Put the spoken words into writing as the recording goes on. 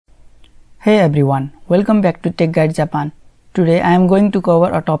Hey everyone, welcome back to TechGuide Japan. Today I am going to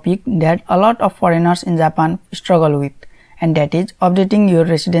cover a topic that a lot of foreigners in Japan struggle with, and that is updating your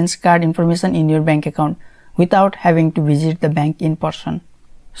residence card information in your bank account without having to visit the bank in person.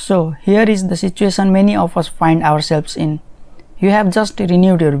 So here is the situation many of us find ourselves in. You have just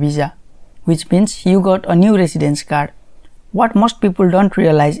renewed your visa, which means you got a new residence card. What most people don't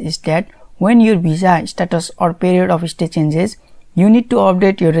realize is that when your visa status or period of stay changes, you need to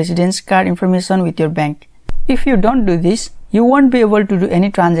update your residence card information with your bank. If you don't do this, you won't be able to do any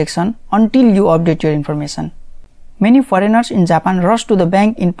transaction until you update your information. Many foreigners in Japan rush to the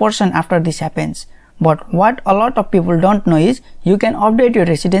bank in person after this happens. But what a lot of people don't know is you can update your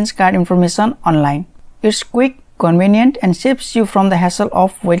residence card information online. It's quick, convenient, and saves you from the hassle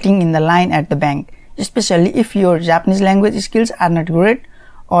of waiting in the line at the bank, especially if your Japanese language skills are not great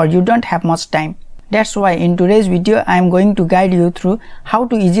or you don't have much time. That's why in today's video I am going to guide you through how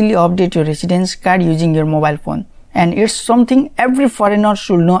to easily update your residence card using your mobile phone. And it's something every foreigner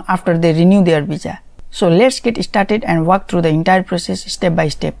should know after they renew their visa. So let's get started and walk through the entire process step by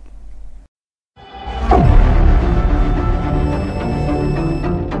step.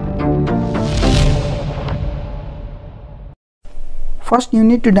 First, you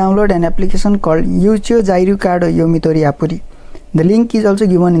need to download an application called Yuchio Jairu Card Yomitori Apuri. The link is also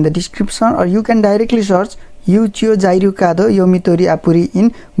given in the description, or you can directly search Yuchio Jairu Card Yomitori Apuri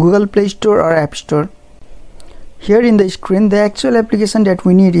in Google Play Store or App Store. Here in the screen, the actual application that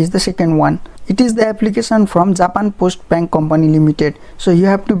we need is the second one. It is the application from Japan Post Bank Company Limited, so you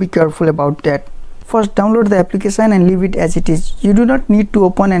have to be careful about that. First, download the application and leave it as it is. You do not need to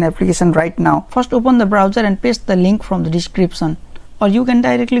open an application right now. First, open the browser and paste the link from the description, or you can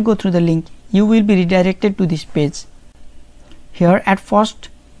directly go through the link. You will be redirected to this page. Here at first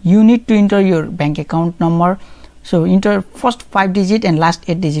you need to enter your bank account number, so enter first 5 digit and last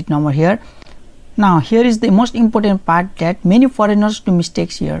 8 digit number here. Now here is the most important part that many foreigners do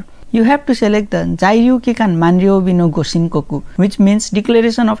mistakes here. You have to select the Jairu Kikan Manryobi no go Shinkoku, which means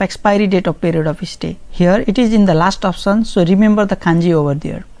declaration of expiry date of period of stay. Here it is in the last option, so remember the kanji over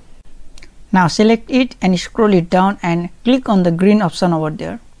there. Now select it and scroll it down and click on the green option over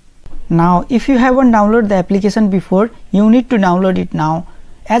there. Now if you haven't downloaded the application before, you need to download it now.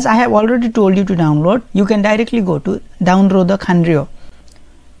 As I have already told you to download, you can directly go to download the Kanryo.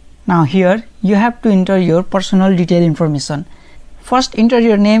 Now here you have to enter your personal detail information. First enter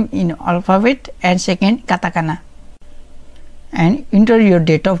your name in alphabet and second katakana. And enter your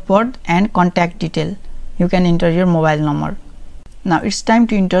date of birth and contact detail. You can enter your mobile number. Now it's time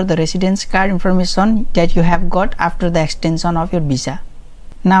to enter the residence card information that you have got after the extension of your visa.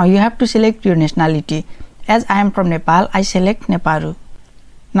 Now you have to select your nationality. As I am from Nepal, I select Neparu.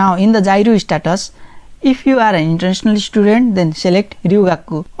 Now in the Jairu status, if you are an international student, then select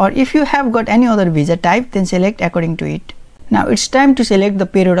Ryugaku, or if you have got any other visa type, then select according to it. Now it's time to select the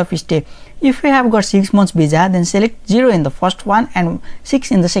period of stay. If you have got 6 months visa, then select 0 in the first one and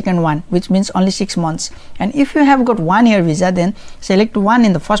 6 in the second one, which means only 6 months. And if you have got 1 year visa, then select 1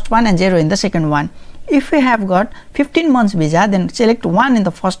 in the first one and 0 in the second one. If you have got 15 months visa, then select 1 in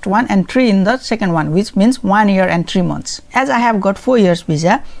the first one and 3 in the second one, which means 1 year and 3 months. As I have got 4 years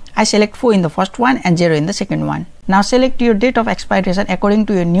visa, I select 4 in the first one and 0 in the second one. Now select your date of expiration according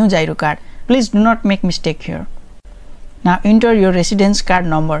to your new Jairu card. Please do not make mistake here. Now enter your residence card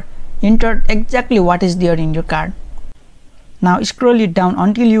number. Enter exactly what is there in your card. Now scroll it down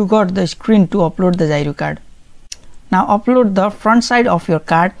until you got the screen to upload the Jairu card. Now upload the front side of your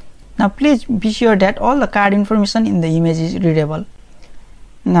card. Now please be sure that all the card information in the image is readable.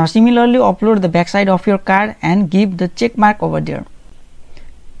 Now similarly upload the back side of your card and give the check mark over there.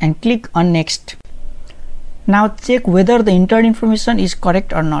 And click on next. Now check whether the entered information is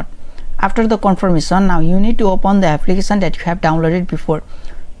correct or not. After the confirmation, now you need to open the application that you have downloaded before.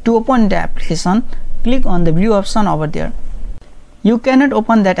 To open the application, click on the blue option over there. You cannot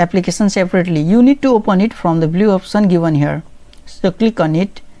open that application separately. You need to open it from the blue option given here. So click on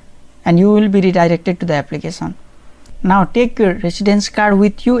it and you will be redirected to the application. Now take your residence card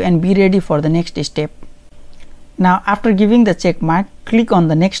with you and be ready for the next step. Now after giving the check mark, click on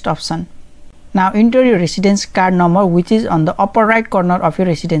the next option. Now enter your residence card number, which is on the upper right corner of your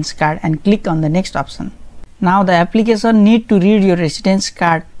residence card, and click on the next option. Now the application need to read your residence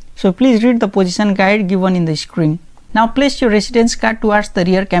card, so please read the position guide given in the screen. Now place your residence card towards the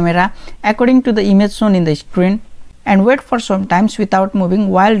rear camera according to the image shown in the screen and wait for some time without moving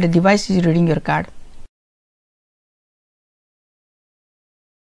while the device is reading your card.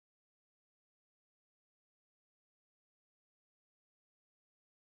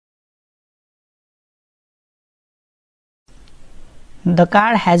 The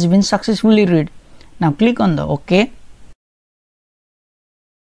card has been successfully read. Now click on the OK.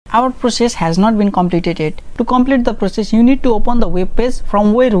 Our process has not been completed yet. To complete the process, you need to open the web page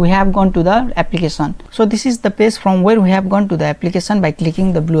from where we have gone to the application. So this is the page from where we have gone to the application by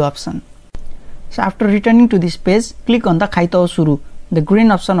clicking the blue option. So after returning to this page, click on the Khaitao Suru, the green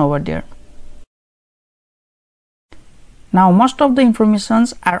option over there. Now most of the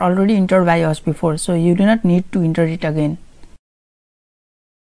informations are already entered by us before, so you do not need to enter it again.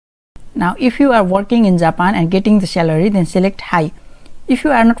 Now if you are working in Japan and getting the salary, then select high. If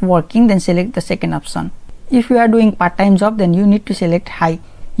you are not working, then select the second option. If you are doing part-time job, then you need to select high.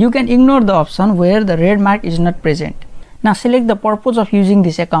 You can ignore the option where the red mark is not present. Now select the purpose of using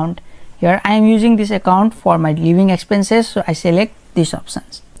this account. Here I am using this account for my living expenses, so I select these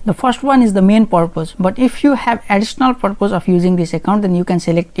options. The first one is the main purpose, but if you have additional purpose of using this account, then you can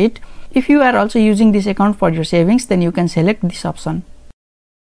select it. If you are also using this account for your savings, then you can select this option.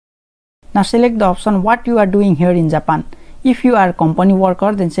 Now select the option what you are doing here in Japan. If you are a company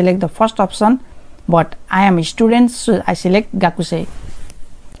worker, then select the first option, but I am a student, so I select Gakusei.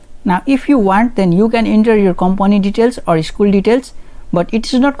 Now if you want, then you can enter your company details or school details, but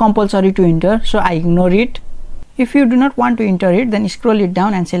it is not compulsory to enter, so I ignore it. If you do not want to enter it, then scroll it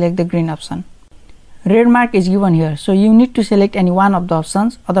down and select the green option. Red mark is given here, so you need to select any one of the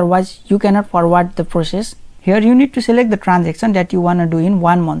options, otherwise you cannot forward the process. Here you need to select the transaction that you want to do in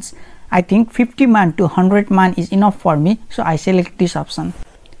 1 month. I think 50 man to 100 man is enough for me, so I select this option.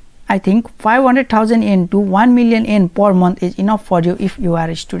 I think 500,000 yen to 1 million yen per month is enough for you if you are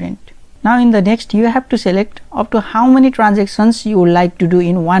a student. Now in the next, you have to select up to how many transactions you would like to do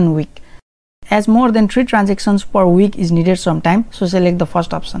in 1 week. As more than 3 transactions per week is needed sometime, so select the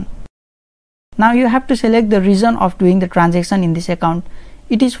first option. Now you have to select the reason of doing the transaction in this account.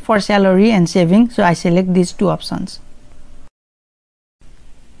 It is for salary and saving, so I select these 2 options.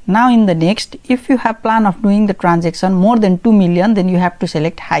 Now in the next, if you have plan of doing the transaction more than 2 million, then you have to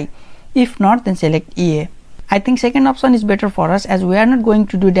select high. If not, then select EA. I think second option is better for us, as we are not going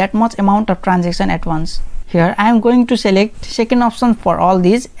to do that much amount of transaction at once. Here I am going to select second option for all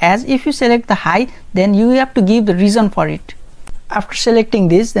these, as if you select the high, then you have to give the reason for it. After selecting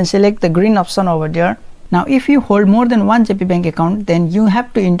this, then select the green option over there. Now if you hold more than 1 JP bank account, then you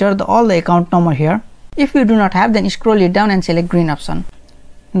have to enter all the account number here. If you do not have, then scroll it down and select green option.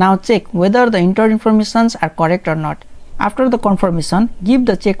 Now check whether the entered informations are correct or not. After the confirmation, give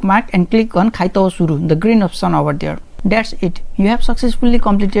the check mark and click on Khaitao Suru, the green option over there. That's it. You have successfully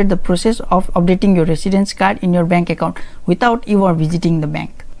completed the process of updating your residence card in your bank account without ever visiting the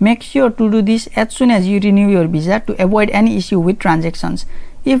bank. Make sure to do this as soon as you renew your visa to avoid any issue with transactions.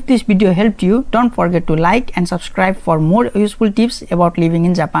 If this video helped you, don't forget to like and subscribe for more useful tips about living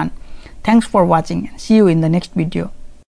in Japan. Thanks for watching and see you in the next video.